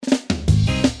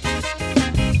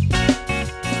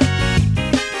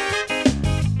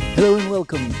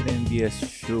welcome to the MBS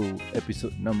Show,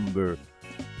 episode number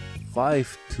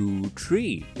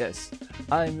 523. Yes,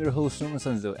 I'm your host, Noma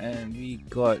Sanzo, and we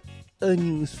got a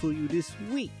news for you this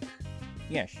week.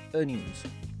 Yes, a news.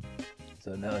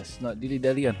 So now let's not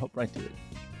dilly-dally and hop right to it.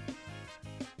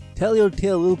 Tell Your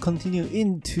Tale will continue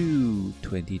into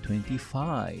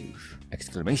 2025!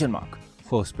 Exclamation mark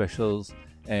for specials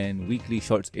and weekly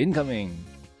shorts incoming.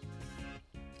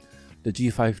 The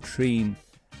G5 train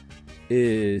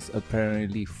is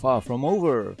apparently far from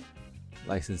over.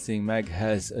 Licensing Mag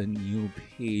has a new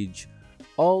page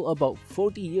all about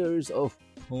 40 years of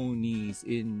ponies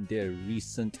in their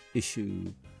recent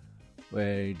issue,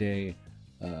 where they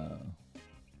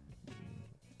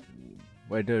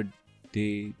whether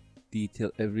they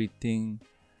detail everything.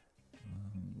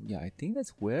 I think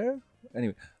that's where.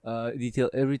 Anyway, detail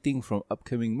everything from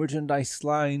upcoming merchandise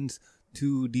lines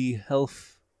to the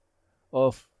health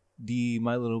of the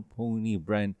My Little Pony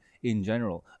brand in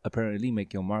general. Apparently,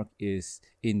 Make Your Mark is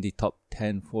in the top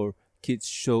 10 for kids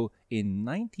show in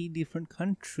 90 different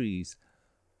countries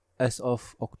as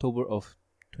of October of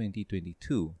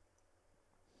 2022.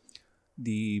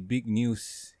 The big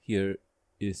news here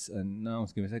is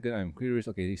announced. Give me a second, I'm curious.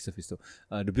 Okay, this stuff is so.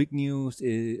 The big news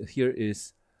here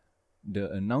is the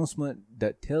announcement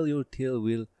that Tell Your Tale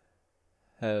will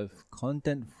have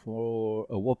content for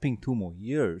a whopping 2 more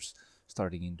years,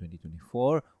 starting in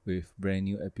 2024, with brand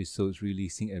new episodes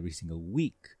releasing every single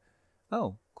week.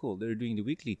 Oh, cool. They're doing the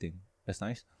weekly thing. That's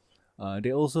nice.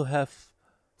 They also have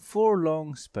 4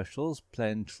 long specials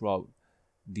planned throughout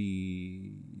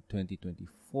the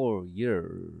 2024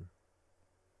 year.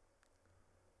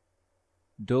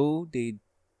 Though they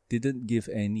didn't give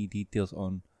any details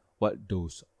on what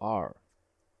those are.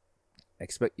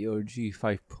 Expect your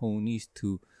G5 ponies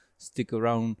to stick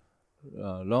around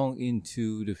long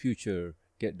into the future.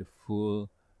 Get the full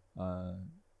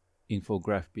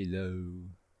infograph below.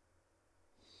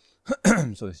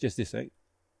 So it's just this, right?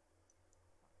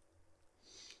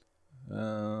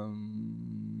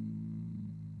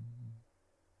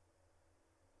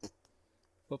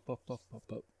 Pop.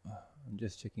 I'm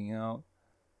just checking out.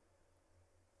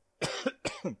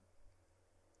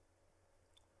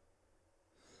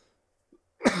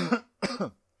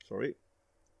 Sorry.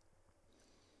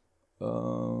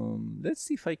 Let's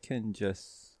see if I can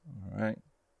just. All right.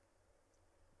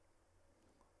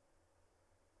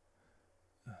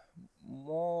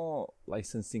 More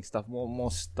licensing stuff, more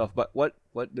stuff. But what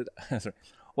did sorry?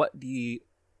 What the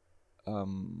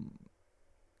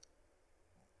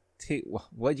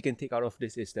what you can take out of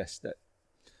this is that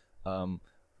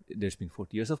there's been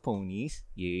 40 years of ponies,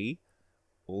 yay.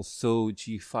 Also,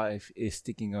 G5 is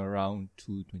sticking around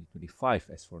to 2025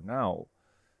 as for now.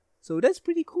 So that's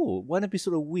pretty cool. 1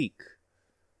 episode a week.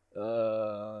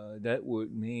 That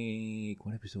would make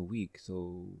 1 episode a week.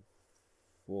 So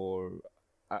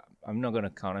I'm not going to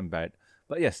count, I'm bad.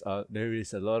 But yes, there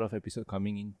is a lot of episodes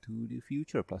coming into the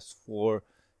future, plus 4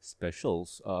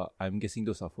 specials. I'm guessing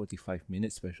those are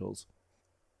 45-minute specials.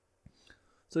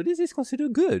 So this is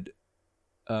considered good.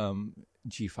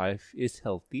 G5 is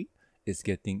healthy. It's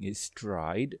getting its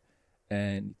stride,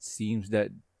 and it seems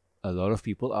that a lot of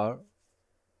people are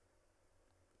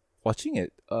watching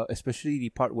it, especially the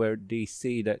part where they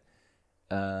say that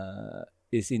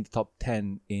is in the top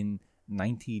 10 in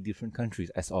 90 different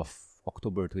countries as of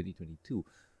October 2022.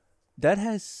 That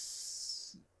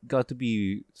has got to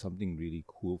be something really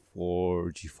cool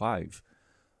for G5.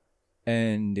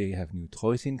 And they have new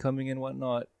toys incoming and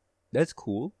whatnot. That's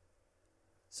cool.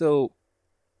 So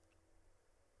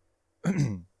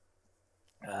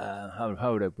how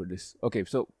would I put this? Okay,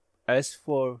 so as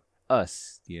for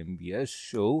us, the MBS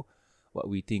show, what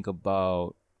we think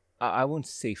about, I won't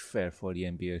say fair for the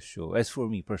MBS show. As for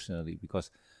me personally,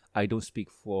 because I don't speak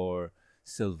for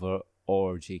Silver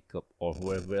or Jacob or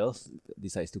whoever else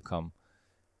decides to come.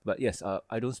 But yes,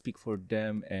 I don't speak for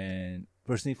them. And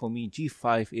personally for me,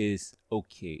 G5 is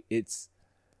okay. It's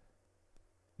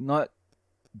not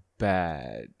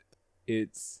bad.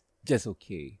 It's just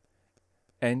okay.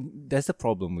 And that's the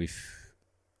problem with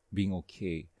being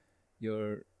okay.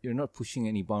 You're not pushing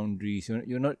any boundaries.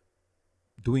 You're not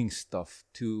doing stuff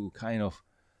to kind of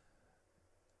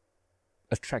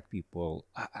attract people.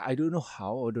 I don't know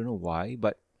how, I don't know why,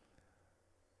 but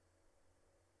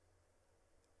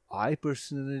I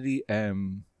personally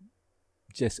am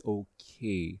just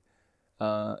okay.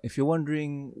 If you're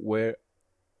wondering where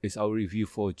is our review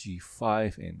for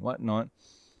G5 and whatnot,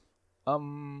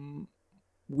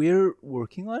 we're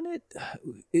working on it.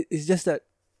 It's just that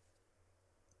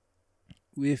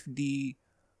with the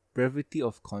brevity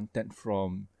of content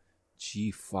from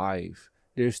G5,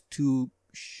 there's too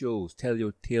shows, tell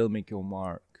your tale, make your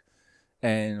mark.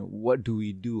 And what do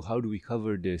we do? How do we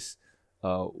cover this?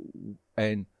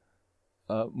 And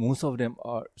most of them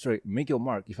are, Make Your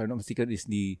Mark, if I'm not mistaken, is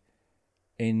the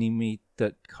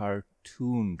animated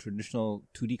cartoon, traditional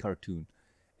 2D cartoon.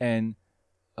 And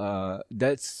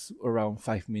that's around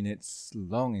 5 minutes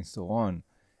long and so on.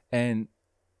 And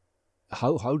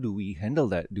how do we handle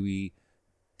that? Do we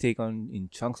take on in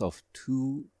chunks of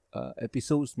 2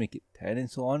 episodes, make it 10 and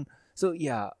so on? So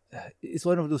yeah, it's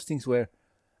one of those things where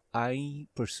I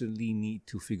personally need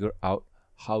to figure out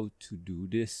how to do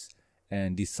this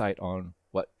and decide on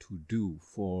what to do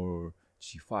for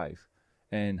G5.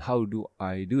 And how do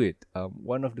I do it?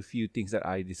 One of the few things that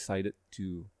I decided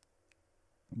to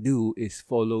do is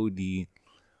follow the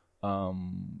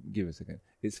give a second.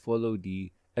 It's follow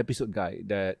the episode guide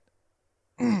that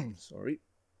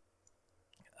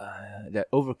that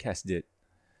Overcast did.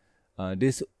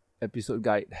 This episode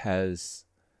guide has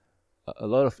a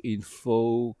lot of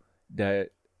info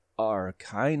that are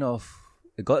kind of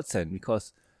a godsend,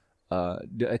 because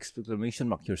the exclamation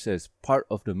mark here says part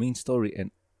of the main story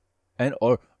and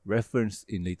or referenced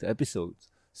in later episodes.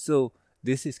 So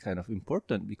this is kind of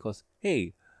important because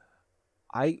hey,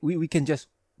 we can just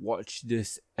watch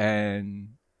this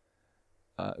and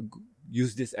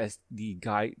use this as the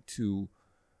guide to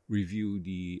review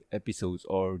the episodes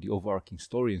or the overarching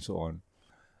story and so on.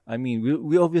 I mean,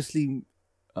 we obviously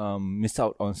miss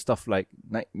out on stuff like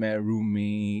Nightmare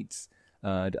Roommates,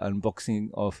 the unboxing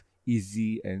of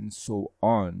Easy, and so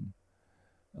on.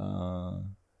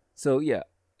 So yeah,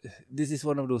 this is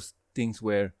one of those things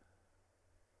where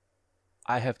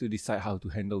I have to decide how to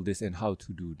handle this and how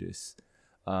to do this.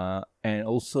 And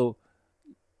also,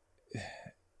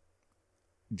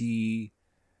 the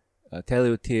tell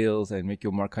your tales and make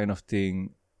your mark kind of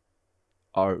thing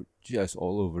are just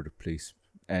all over the place.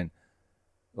 And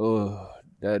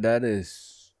that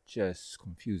is just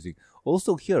confusing.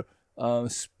 Also here,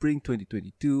 spring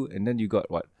 2022, and then you got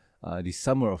the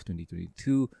summer of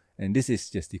 2022, and this is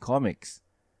just the comics.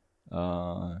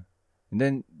 And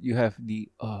then you have the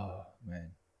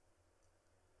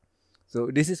So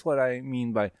this is what I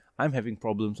mean by I'm having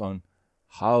problems on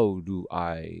how do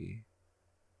I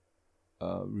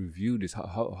review this.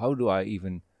 How do I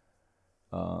even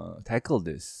tackle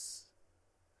this?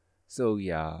 So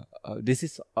yeah, this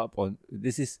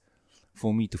is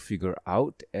for me to figure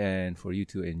out and for you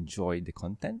to enjoy the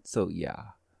content. So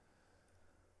yeah.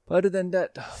 But other than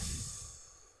that,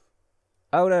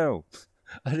 oh no.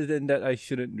 Other than that, I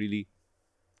shouldn't really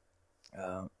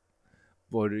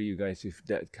bother you guys with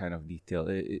that kind of detail.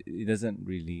 It doesn't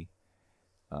really.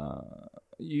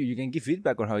 You can give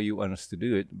feedback on how you want us to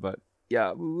do it, but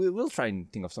yeah, we'll try and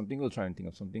think of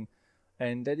something.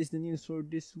 And that is the news for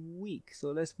this week.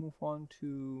 So let's move on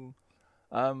to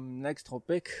next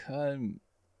topic.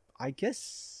 I guess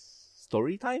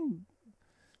story time.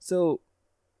 So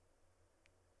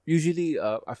usually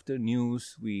after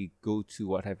news we go to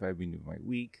what have I been doing my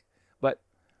week. But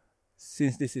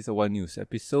since this is a one news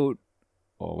episode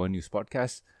or one news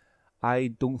podcast,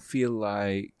 I don't feel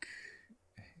like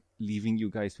leaving you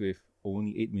guys with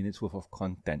only 8 minutes worth of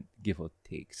content, give or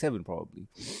take 7 probably.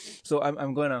 So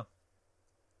I'm gonna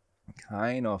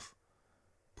kind of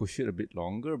push it a bit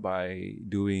longer by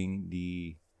doing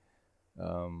the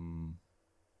oh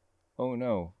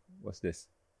no, what's this?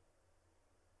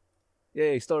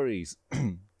 Yay, stories.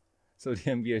 So the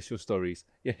MBS Show stories.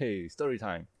 Yay, story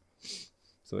time.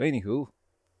 So anywho,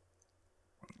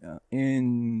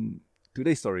 in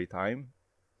today's story time,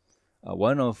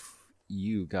 one of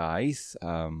you guys,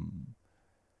 man,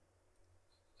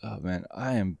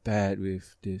 I am bad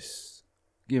with this.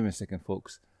 Give me a second,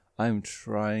 folks. I'm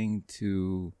trying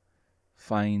to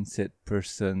find said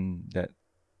person that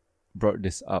brought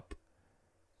this up,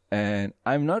 and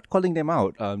I'm not calling them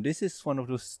out. This is one of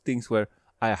those things where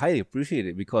I highly appreciate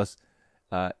it because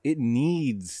it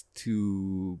needs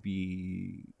to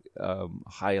be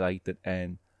highlighted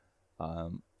and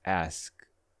asked.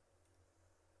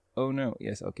 Oh no,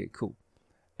 yes, okay, cool.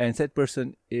 And said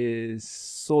person is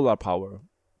Solar Power.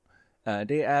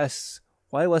 They asked,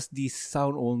 why was the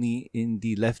sound only in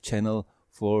the left channel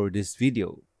for this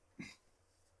video?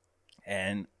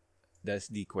 And that's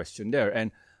the question there.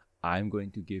 And I'm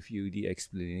going to give you the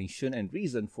explanation and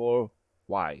reason for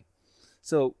why.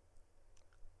 So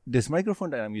this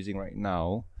microphone that I'm using right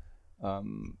now,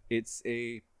 it's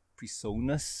a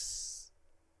PreSonus.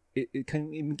 It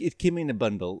came in a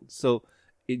bundle. So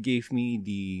it gave me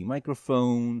the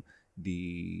microphone,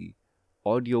 the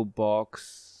audio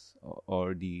box,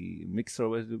 or the mixer,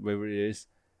 whatever it is,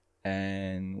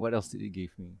 and what else did it give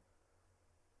me?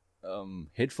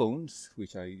 headphones,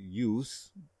 which I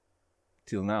use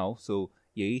till now. So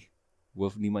yay,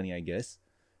 worth the money, I guess.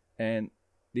 And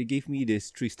they gave me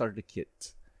this 3 starter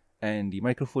kit, and the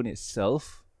microphone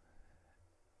itself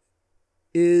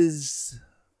is,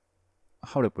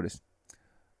 how do I put this?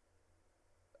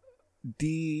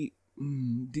 The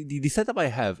setup I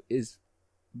have is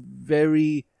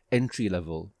very entry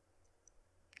level.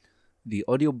 The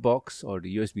audio box or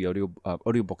the USB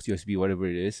audio box USB, whatever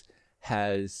it is,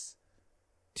 has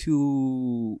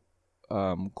 2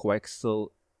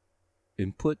 coaxial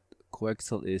input.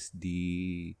 Coaxial is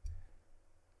the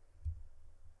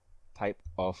type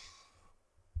of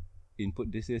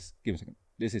input this is. Give me a second.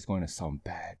 This is going to sound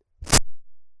bad.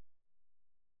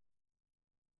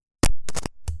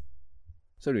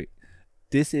 Sorry,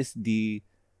 this is the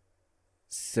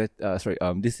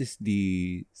this is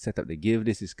the setup they give.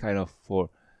 This is kind of for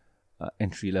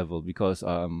entry level, because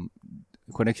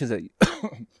connections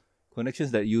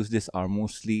that use this are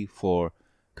mostly for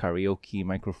karaoke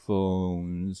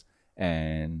microphones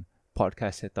and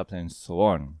podcast setups and so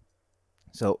on.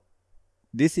 So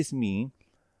this is me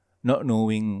not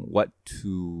knowing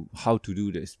how to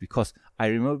do this, because I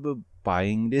remember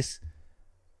buying this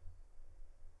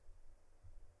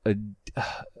a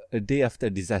day after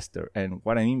disaster. And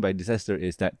what I mean by disaster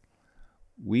is that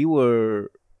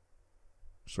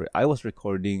I was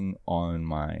recording on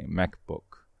my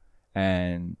MacBook,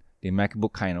 and the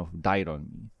MacBook kind of died on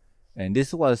me. And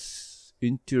this was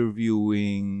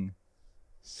interviewing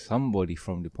somebody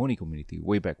from the pony community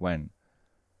way back when.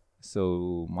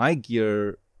 So my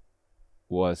gear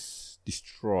was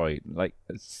destroyed.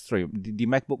 The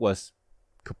MacBook was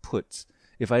kaput.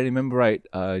 If I remember right,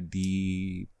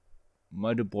 the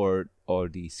motherboard or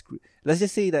the screen, let's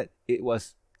just say that it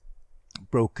was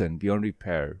broken beyond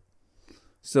repair.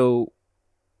 So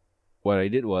what I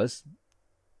did was,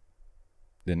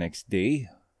 the next day,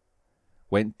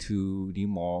 went to the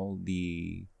mall,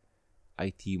 the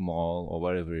IT mall or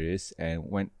whatever it is, and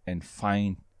went and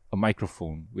find a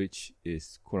microphone which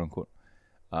is quote unquote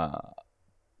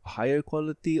higher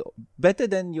quality, better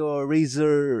than your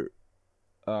Razer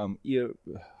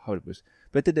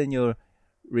better than your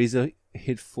Razer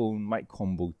headphone mic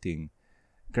combo thing.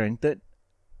 Granted,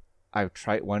 I've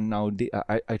tried one nowadays.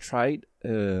 I tried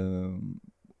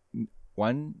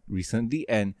one recently,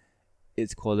 and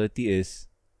its quality is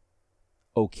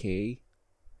okay.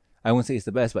 I won't say it's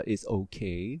the best, but it's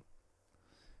okay.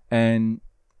 And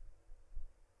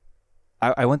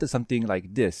I wanted something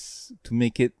like this to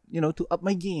make it, to up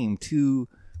my game, to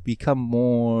become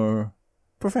more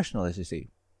professional, as you say.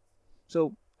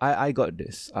 So I got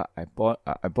this. I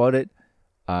bought it.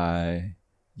 I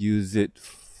use it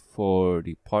for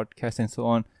the podcast and so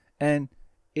on, and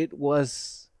it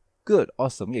was good,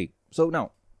 awesome, yay! So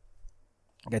now,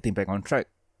 getting back on track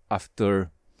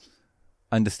after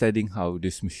understanding how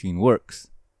this machine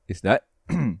works, is that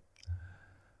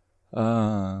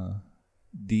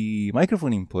the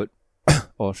microphone input,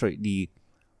 the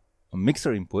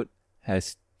mixer input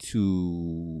has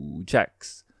 2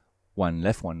 jacks, one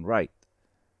left, one right.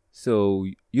 So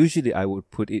usually I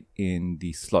would put it in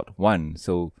the slot 1.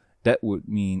 So that would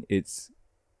mean it's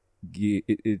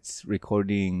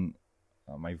recording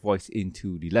my voice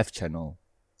into the left channel.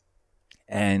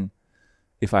 And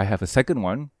if I have a second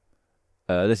one,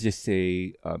 let's just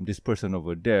say this person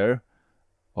over there,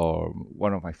 or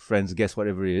one of my friends, guess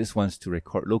whatever it is, wants to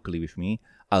record locally with me,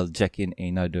 I'll jack in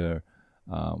another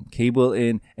cable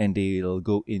in, and they'll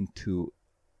go into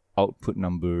output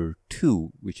number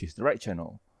 2, which is the right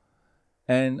channel.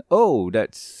 And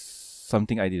that's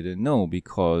something I didn't know,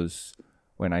 because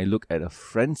when I look at a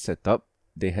friend's setup,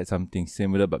 they had something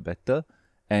similar but better,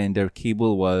 and their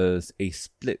cable was a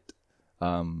split.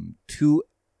 2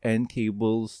 end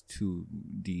cables to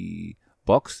the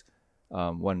box,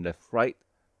 one left, right,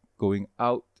 going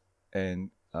out,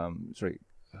 and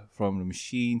from the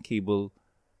machine cable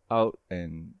out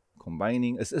and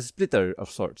combining a splitter of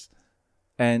sorts.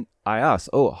 And I asked,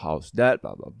 how's that?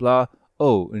 Blah, blah, blah.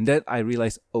 And then I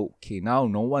realized, okay, now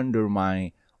no wonder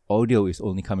my audio is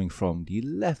only coming from the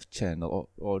left channel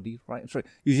or the right.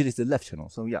 Usually it's the left channel.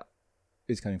 So yeah,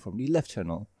 it's coming from the left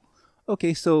channel.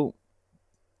 Okay, so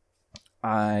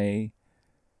it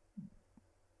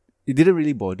didn't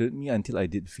really bother me until I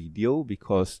did video,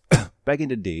 because back in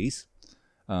the days,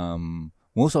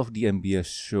 most of the MBS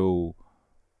Show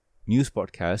news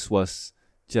podcast was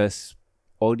just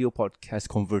audio podcast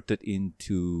converted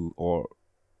into or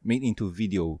made into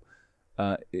video.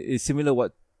 It's similar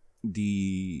what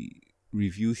the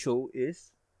review show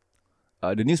is.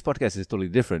 The news podcast is totally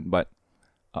different, but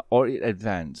or it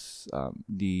advanced.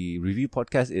 The review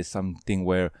podcast is something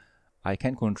where I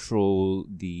can't control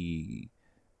the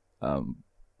host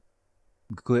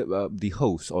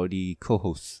or the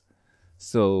co-host.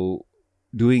 So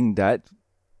doing that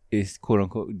is quote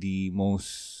unquote the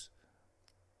most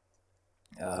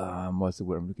what's the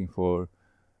word I'm looking for?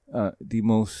 The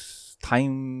most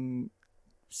time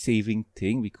saving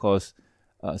thing, because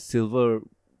Silver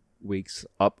wakes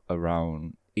up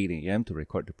around 8 a.m. to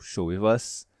record the show with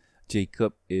us.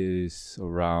 Jacob is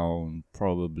around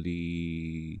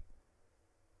probably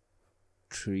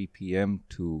 3 p.m.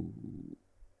 to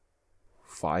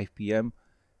 5 p.m.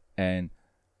 And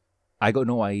I got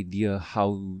no idea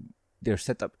how their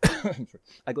setup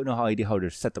I got no idea how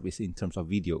their setup is in terms of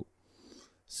video.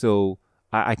 So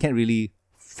I can't really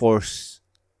force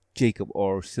Jacob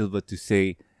or Silver to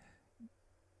say,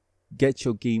 get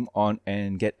your game on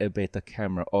and get a better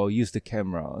camera or use the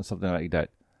camera or something like that.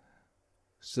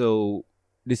 So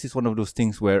this is one of those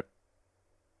things where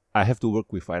I have to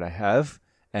work with what I have,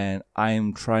 and I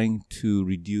am trying to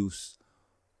reduce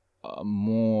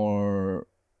more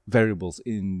variables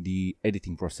in the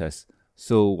editing process.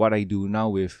 So what I do now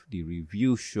with the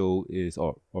review show is,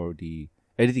 or the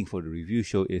editing for the review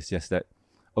show is just that,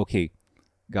 okay,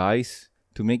 guys,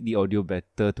 to make the audio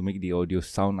better, to make the audio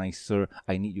sound nicer,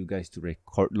 I need you guys to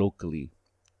record locally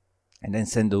and then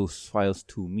send those files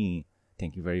to me.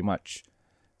 Thank you very much.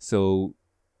 So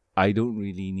I don't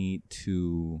really need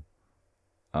to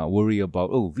worry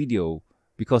about, video,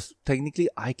 because technically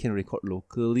I can record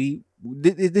locally.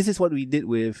 This is what we did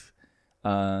with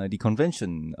the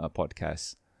convention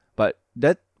podcast. But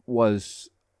that was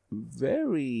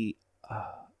very,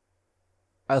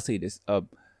 I'll say this,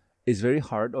 it's very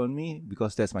hard on me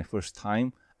because that's my first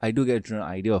time. I do get a general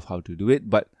idea of how to do it,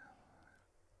 but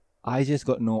I just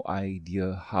got no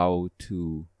idea how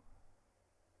to,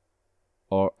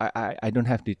 or I don't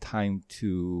have the time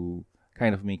to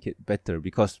kind of make it better,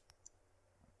 because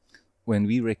when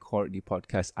we record the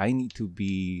podcast, I need to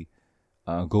be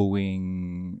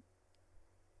going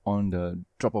on the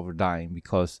drop of a dime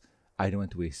because I don't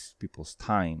want to waste people's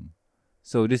time.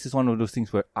 So this is one of those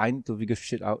things where I need to figure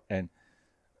shit out, and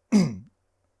I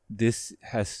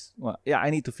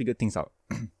need to figure things out.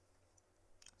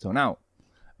 So now,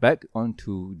 back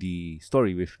onto the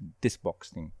story with this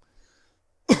box thing.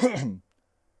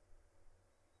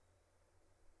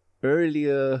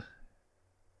 Earlier,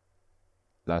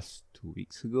 last 2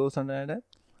 weeks ago, something like that,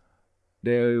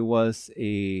 there was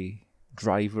a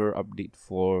driver update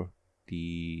for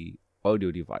the audio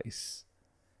device,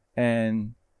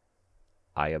 and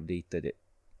I updated it.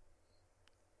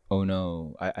 Oh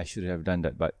no, I should have done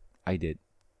that, but I did.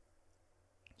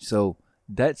 So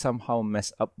that somehow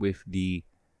messed up with the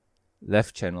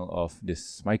left channel of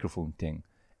this microphone thing,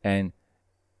 and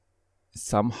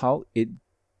somehow it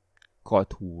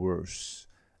got worse.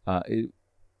 It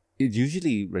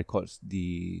usually records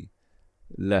the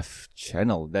left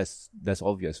channel. That's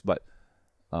obvious, but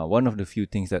one of the few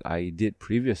things that I did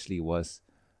previously was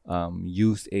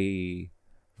use a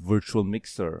virtual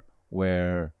mixer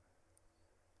where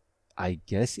I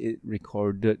guess it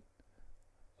recorded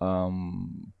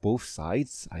both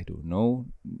sides. I don't know.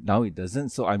 Now it doesn't,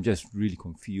 so I'm just really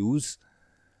confused.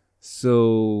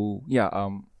 So yeah,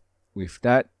 with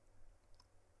that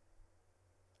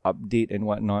update and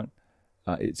whatnot,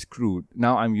 it's screwed.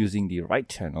 Now I'm using the right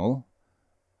channel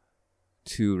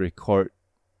to record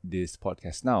this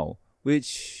podcast now,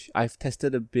 which I've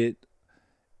tested a bit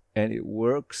and it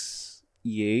works,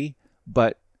 yay.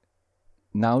 But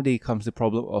now there comes the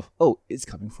problem of, it's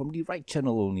coming from the right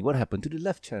channel only. What happened to the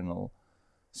left channel?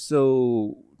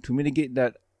 So to mitigate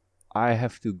that, I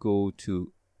have to go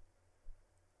to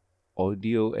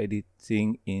audio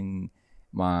editing in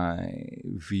my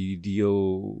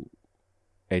video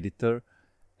editor.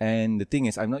 And the thing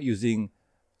is, I'm not using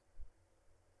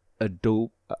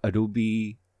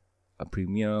Adobe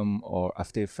Premium or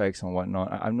After Effects and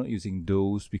whatnot. I'm not using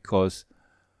those because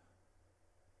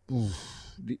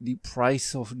the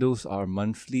price of those are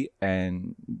monthly,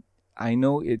 and I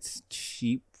know it's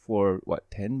cheap for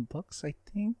 $10 I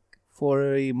think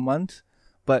for a month,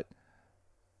 but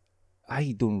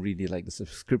I don't really like the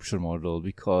subscription model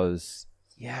because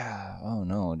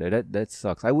that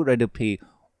sucks. I would rather pay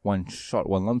one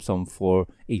lump sum for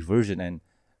a version and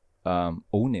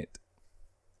own it.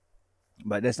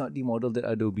 But that's not the model that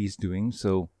Adobe is doing,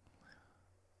 so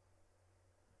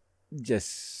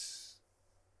just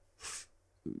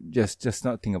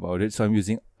not think about it. So I'm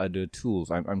using other tools.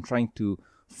 I'm trying to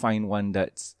find one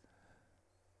that's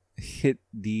hit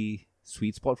the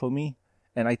sweet spot for me,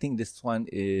 and I think this one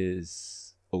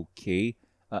is okay.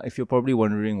 If you're probably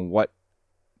wondering what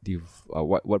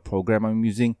program I'm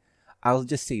using, I'll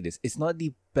just say this. It's not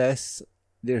the best.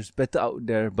 There's better out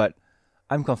there, but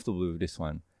I'm comfortable with this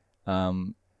one.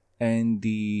 And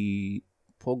the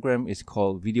program is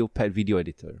called VideoPad Video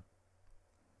Editor.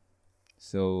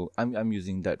 So I'm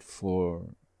using that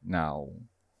for now.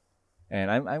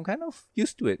 And I'm kind of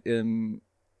used to it.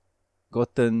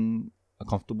 Gotten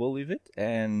comfortable with it,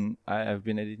 and I've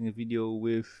been editing a video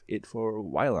with it for a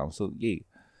while now. So yay.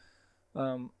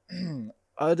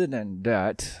 Other than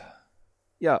that,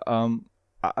 yeah.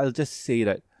 I'll just say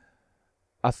that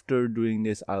after doing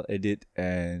this, I'll edit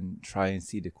and try and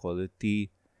see the quality.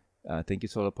 Thank you,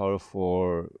 Solar Power,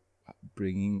 for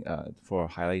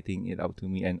highlighting it out to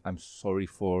me, and I'm sorry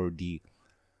for the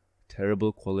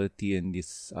terrible quality in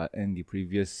this in the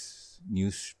previous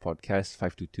news podcast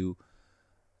 522.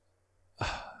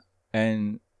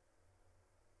 And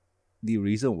the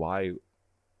reason why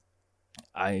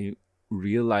I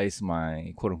realized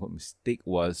my quote unquote mistake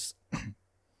was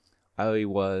I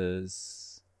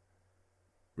was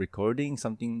recording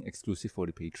something exclusive for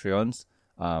the Patreons.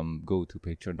 Go to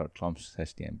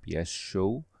patreon.com/the MBS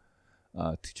Show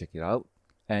to check it out.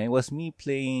 And it was me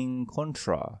playing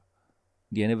Contra,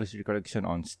 the Anniversary Collection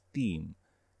on Steam,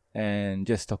 and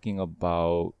just talking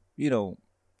about,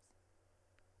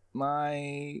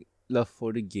 my love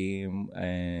for the game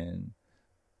and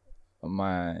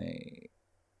my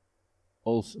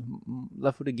also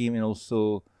love for the game, and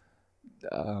also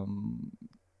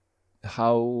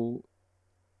how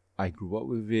I grew up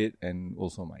with it, and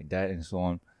also my dad and so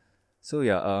on.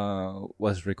 So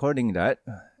was recording that,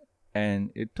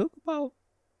 and it took about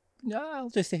I'll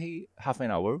just say half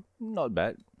an hour, not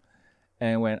bad.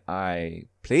 And when I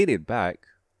played it back,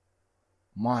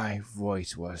 my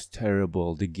voice was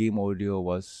terrible. The game audio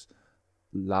was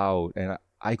loud, and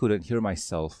I couldn't hear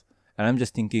myself. And I'm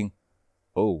just thinking,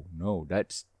 oh no,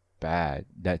 that's bad.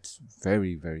 That's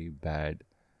very, very bad.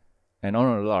 And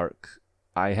on a lark,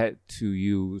 I had to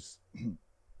use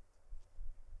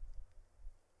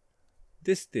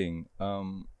this thing.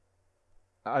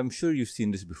 I'm sure you've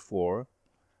seen this before.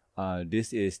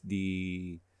 This is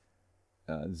the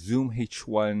Zoom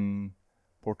H1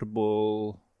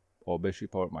 portable or battery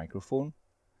powered microphone.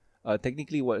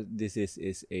 Technically, what this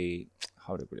is a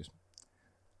how do I put this?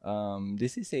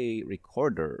 This is a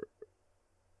recorder.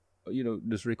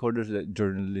 Those recorders that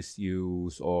journalists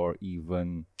use, or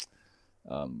even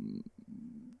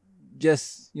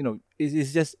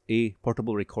it's just a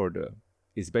portable recorder.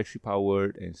 It's battery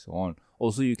powered and so on.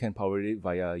 Also, you can power it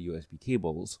via USB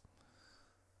cables.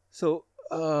 So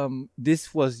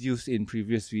this was used in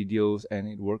previous videos, and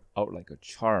it worked out like a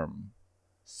charm.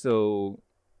 So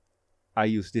I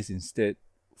used this instead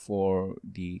for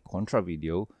the Contra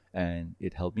video, and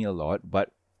it helped me a lot.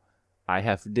 But I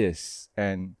have this,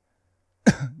 and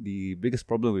the biggest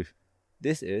problem with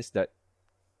this is that,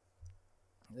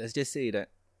 let's just say that,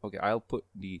 okay, I'll put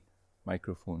the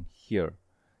microphone here.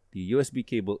 The USB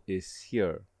cable is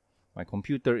here. My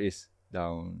computer is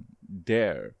down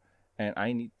there. And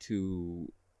I need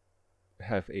to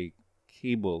have a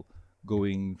cable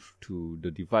going to the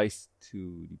device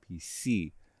to the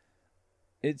PC.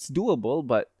 It's doable,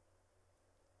 but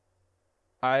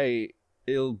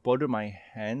it'll bother my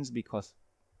hands because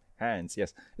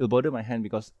it'll bother my hand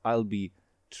because I'll be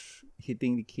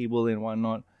hitting the cable and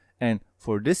whatnot. And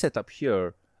for this setup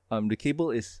here, the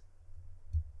cable is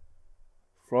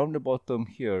from the bottom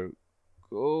here,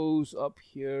 goes up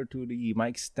here to the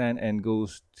mic stand and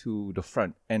goes to the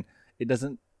front, and it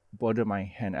doesn't bother my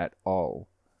hand at all.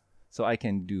 So I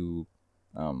can do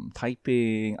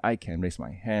typing, I can raise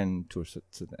my hand to a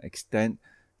certain extent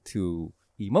to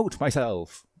emote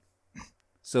myself.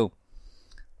 So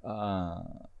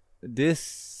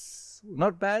this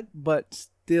not bad, but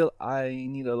still I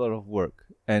need a lot of work,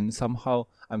 and somehow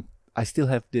I still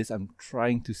have this. I'm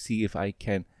trying to see if I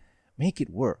can make it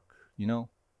work,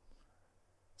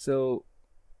 So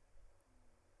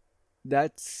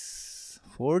that's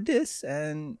for this,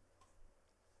 and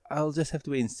I'll just have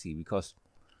to wait and see, because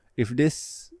if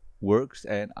this works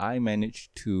and I manage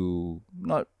to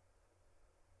not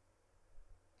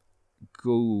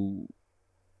go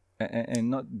and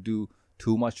not do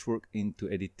too much work into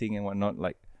editing and whatnot,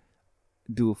 like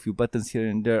do a few buttons here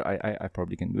and there, I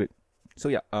probably can do it. So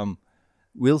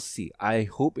we'll see. I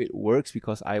hope it works,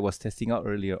 because I was testing out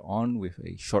earlier on with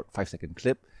a short 5-second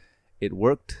clip. It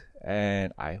worked,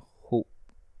 and I hope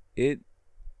it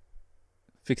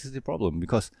fixes the problem,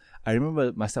 because I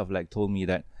remember myself told me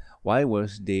that why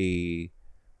was they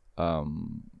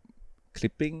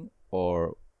clipping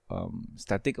or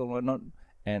static or whatnot,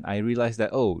 and I realized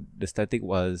that the static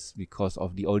was because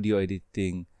of the audio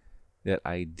editing that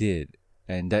I did,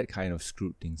 and that kind of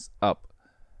screwed things up.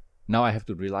 now I have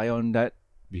to rely on that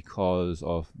because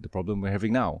of the problem we're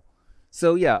having now.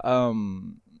 So yeah,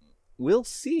 we'll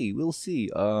see.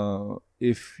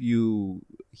 If you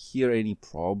hear any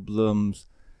problems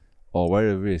or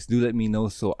whatever it is, do let me know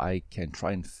so I can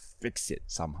try and fix it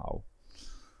somehow.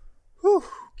 Whew.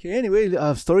 Okay, anyway,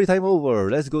 story time over.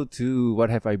 Let's go to what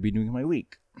have I been doing in my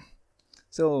week.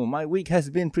 So my week has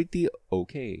been pretty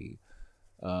okay.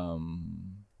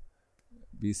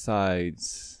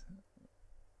 Besides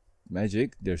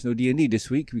Magic, there's no D&D this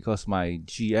week because my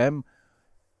GM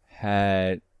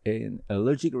had an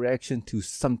allergic reaction to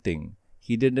something.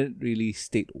 He didn't really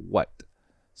state what.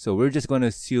 So we're just going to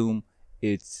assume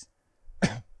it's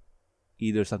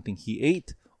either something he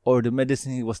ate or the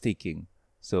medicine he was taking.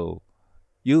 So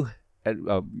you,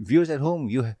 viewers at home,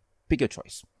 you pick your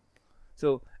choice.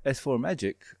 So as for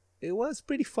Magic, it was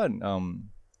pretty fun.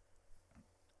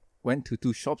 Went to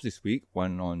 2 shops this week,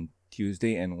 one on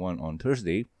Tuesday and one on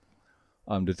Thursday.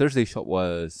 The Thursday shop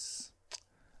was...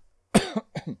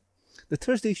 The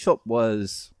Tuesday shop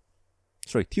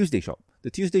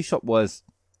was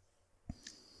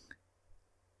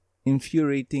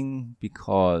infuriating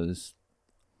because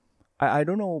I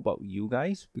don't know about you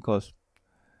guys, because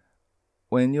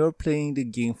when you're playing the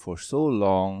game for so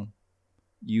long,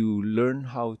 you learn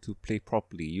how to play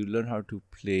properly. You learn how to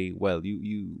play well.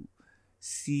 You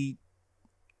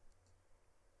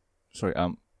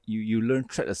learn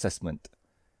threat assessment,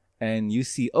 and you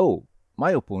see, oh,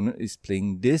 my opponent is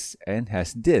playing this and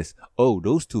has this. Oh,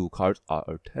 those 2 cards are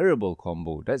a terrible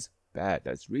combo. That's bad.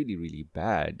 That's really, really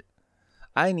bad.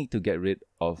 I need to get rid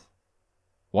of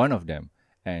one of them,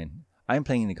 and I'm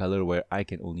playing in a color where I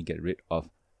can only get rid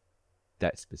of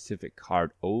that specific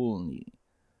card only.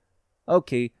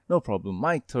 Okay, no problem.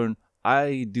 My turn.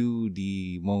 I do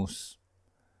the most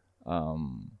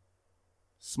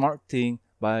smart thing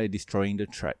by destroying the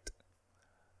threat.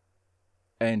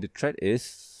 And the threat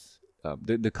is,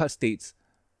 the card states,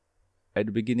 at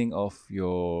the beginning of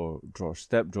your draw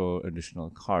step, draw an additional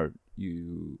card.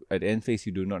 At the end phase,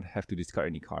 you do not have to discard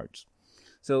any cards.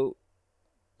 So,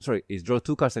 it's draw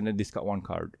 2 cards and then discard 1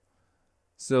 card.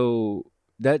 So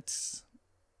that's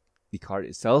the card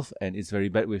itself, and it's very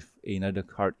bad with another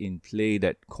card in play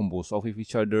that combos off with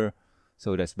each other.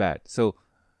 So that's bad. So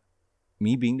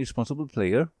me being the responsible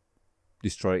player,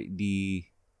 destroy the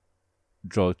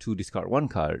draw 2, discard 1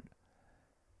 card,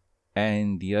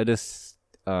 and the other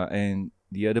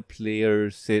player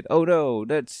said, "Oh no,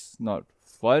 that's not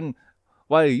fun.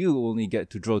 Why do you only get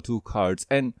to draw 2 cards?"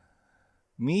 And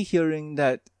me hearing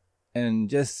that, and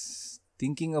just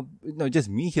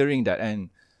me hearing that and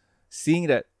seeing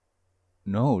that,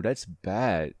 no, that's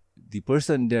bad. The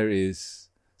person there is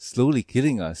slowly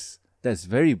killing us. That's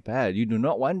very bad. You do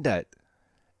not want that.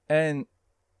 And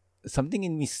something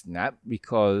in me snapped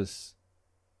because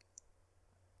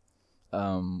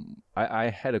I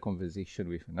had a conversation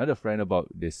with another friend about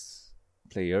this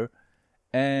player,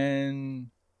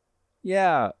 and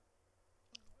yeah,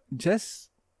 it's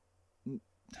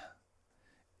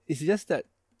just that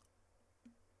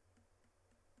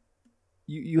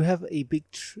you have a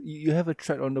you have a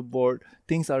threat on the board.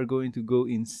 Things are going to go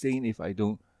insane if I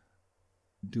don't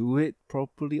do it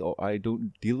properly or I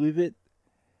don't deal with it.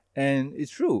 And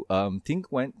it's true. Things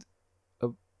went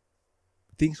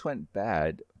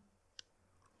bad.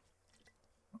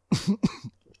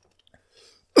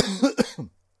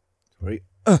 Sorry.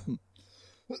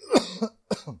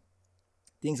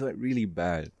 Things went really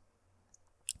bad.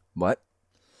 But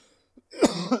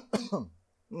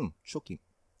choking.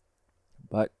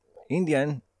 But in the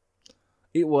end,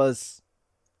 it was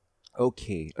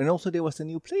okay. And also there was a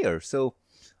new player, so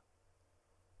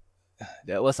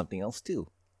that was something else too.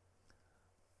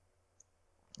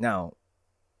 Now,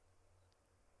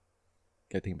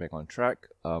 getting back on track,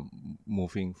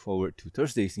 moving forward to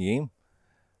Thursday's game,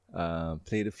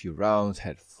 played a few rounds,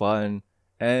 had fun,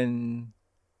 and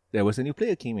there was a new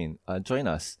player came in, join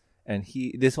us, and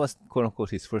this was quote unquote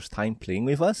his first time playing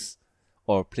with us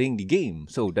or playing the game,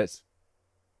 so that's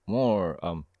more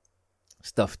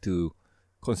stuff to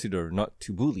consider, not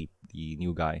to bully the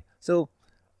new guy. So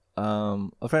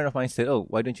a friend of mine said, "Oh,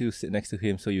 why don't you sit next to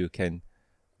him so you can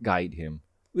guide him?"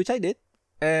 Which I did,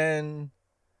 and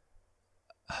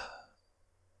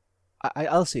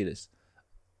I'll say this.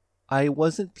 I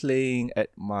wasn't playing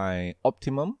at my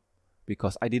optimum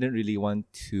because I didn't really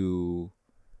want to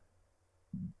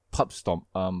pub stomp.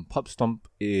 Pub stomp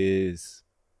is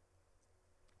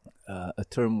a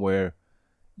term where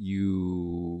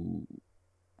you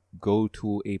go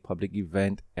to a public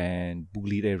event and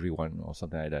bully everyone or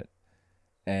something like that.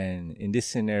 And in this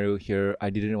scenario here,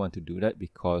 I didn't want to do that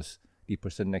because the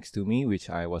person next to me, which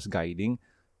I was guiding,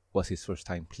 was his first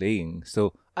time playing.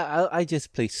 So I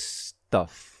just play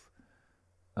stuff,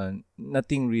 and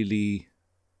nothing really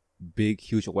big,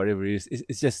 huge, or whatever it is.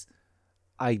 It's just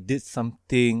I did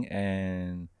something,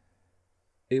 and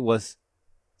it was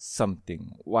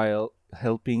something while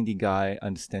helping the guy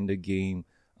understand the game,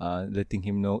 letting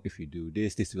him know if you do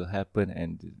this, this will happen,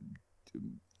 and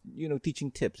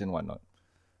teaching tips and whatnot.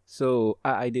 So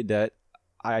I did that.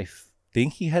 I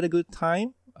think he had a good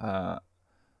time.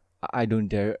 I don't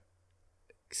dare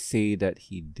say that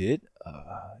he did.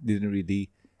 Didn't really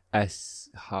ask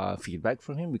feedback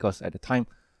from him because at the time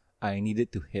I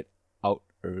needed to head out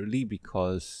early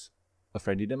because a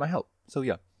friend needed my help. So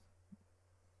yeah.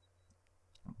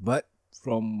 But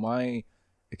from my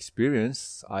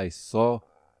experience, I saw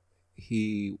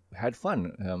he had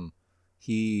fun.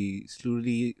 He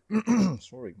slowly,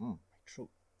 sorry, my throat.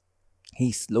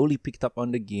 He slowly picked up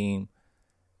on the game.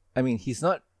 I mean, he's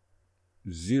not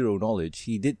zero knowledge.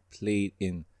 He did play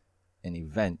in an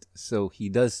event, so he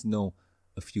does know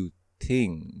a few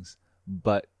things.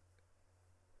 But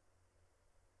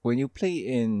when you play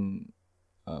in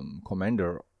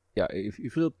Commander, if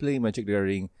you play Magic the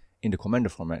Gathering in the Commander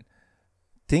format,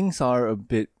 things are a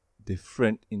bit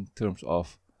different in terms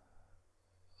of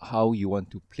how you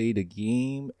want to play the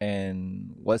game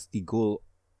and what's the goal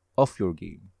of your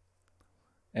game.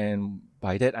 And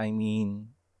by that I mean,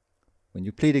 when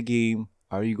you play the game,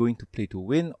 are you going to play to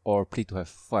win or play to have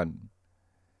fun?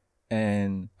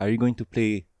 And are you going to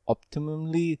play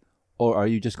optimally or are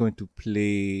you just going to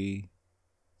play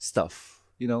stuff?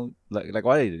 Like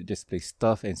what I did, just play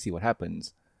stuff and see what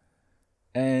happens.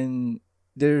 And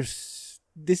there's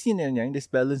this yin and yang, this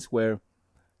balance where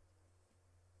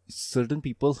certain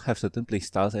people have certain play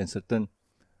styles and certain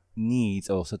needs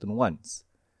or certain wants.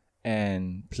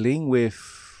 And playing with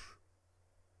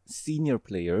senior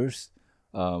players,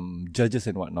 judges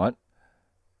and whatnot,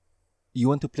 you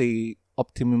want to play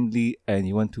optimally and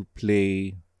you want to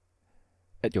play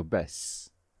at your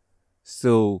best.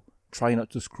 So try not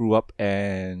to screw up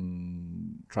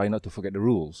and try not to forget the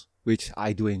rules, which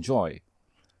I do enjoy.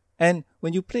 And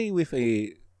when you play with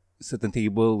a certain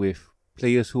table with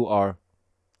players who are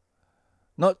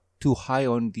not too high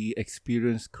on the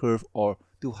experience curve or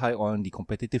too high on the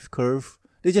competitive curve,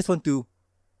 they just want to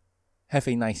have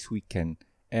a nice weekend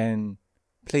and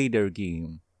play their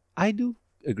game. I do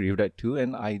agree with that too,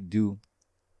 and I do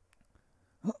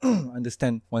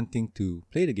understand wanting to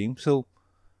play the game. So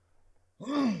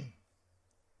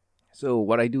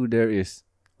what I do there is,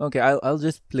 okay, I'll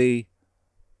just play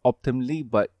optimally,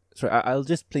 I'll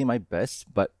just play my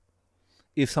best. But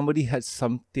if somebody had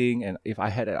something and if I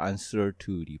had an answer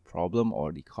to the problem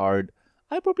or the card,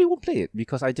 I probably won't play it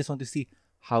because I just want to see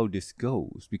how this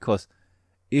goes. Because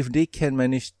if they can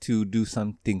manage to do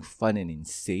something fun and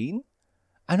insane,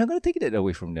 I'm not going to take it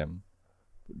away from them.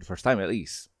 The first time at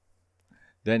least.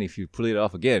 Then if you pull it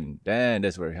off again, then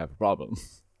that's where you have a problem.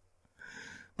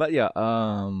 But yeah,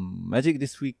 Magic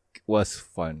this week was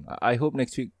fun. I hope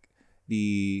next week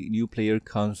the new player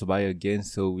comes by again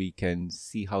so we can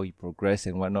see how he progresses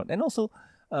and whatnot. And also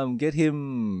get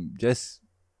him just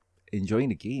enjoying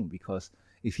the game, because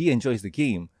if he enjoys the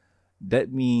game,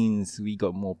 that means we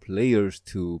got more players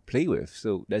to play with.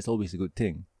 So that's always a good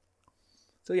thing.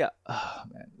 So yeah,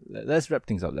 let's wrap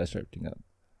things up.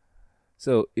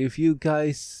 So if you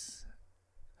guys,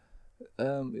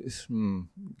 give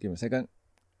me a second.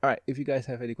 Alright, if you guys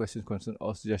have any questions, concerns,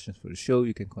 or suggestions for the show,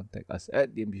 you can contact us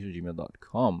at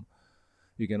thembshow@gmail.com.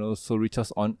 You can also reach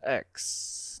us on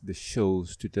X. The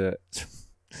show's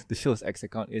X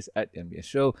account is at MBS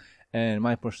Show, and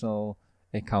my personal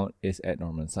account is at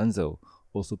Norman Sanzo.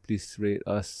 Also, please rate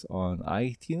us on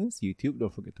iTunes, YouTube.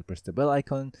 Don't forget to press the bell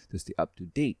icon to stay up to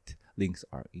date. Links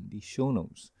are in the show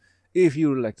notes. If you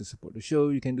would like to support the show,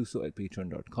 you can do so at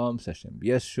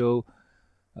patreon.com/MBS Show.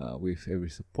 With every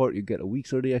support, you get a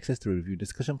week's early access to review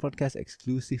discussion podcast,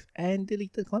 exclusive and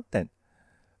deleted content.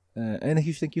 And a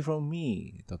huge thank you from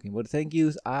me. Talking about thank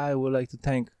yous, I would like to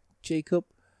thank Jacob,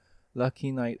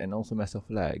 Lucky Knight, and also Master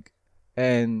Flag.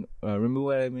 And remember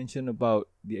what I mentioned about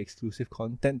the exclusive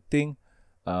content thing?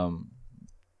 I'll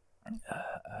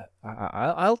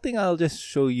just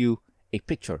show you a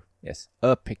picture. Yes,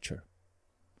 a picture.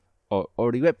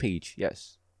 Or the web page.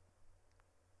 Yes.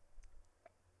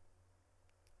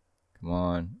 Come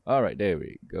on. Alright, there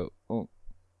we go. Oh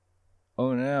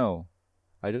no.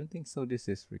 I don't think so. This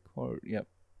is record. Yep.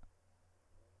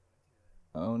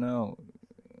 Oh no.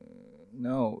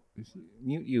 No.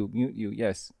 Mute you.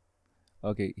 Yes.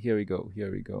 Okay, here we go.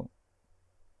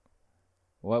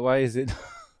 Why is it?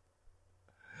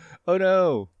 Oh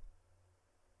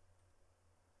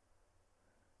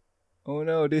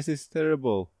no, this is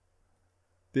terrible.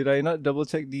 Did I not double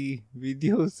check the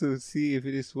videos to see if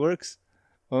this works?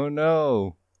 Oh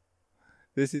no.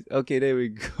 This is okay, there we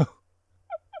go.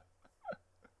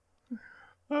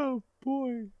 Oh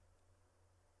boy.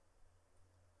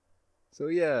 So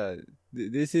yeah,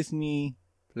 this is me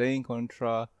playing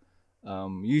Contra.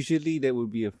 Usually there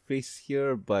would be a face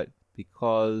here, but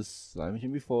because I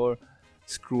mentioned before,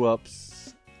 screw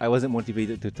ups, I wasn't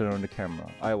motivated to turn on the camera.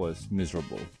 I was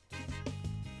miserable.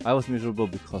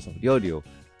 Because of the audio.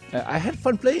 I had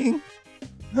fun playing,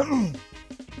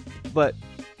 but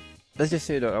let's just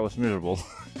say that I was miserable.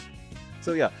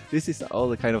 So yeah, this is all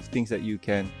the kind of things that you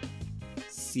can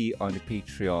see on the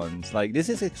Patreons. Like, this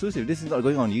is exclusive. This is not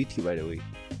going on YouTube, by the way.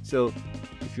 So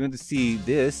if you want to see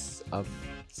this,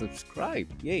 subscribe.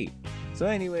 Yay. So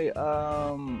anyway,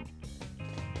 I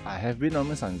have been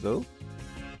Norman Sanzo.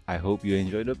 I hope you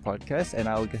enjoyed the podcast, and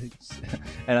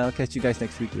I'll catch you guys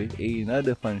next week with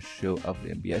another fun show of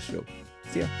the MBS Show.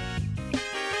 See ya.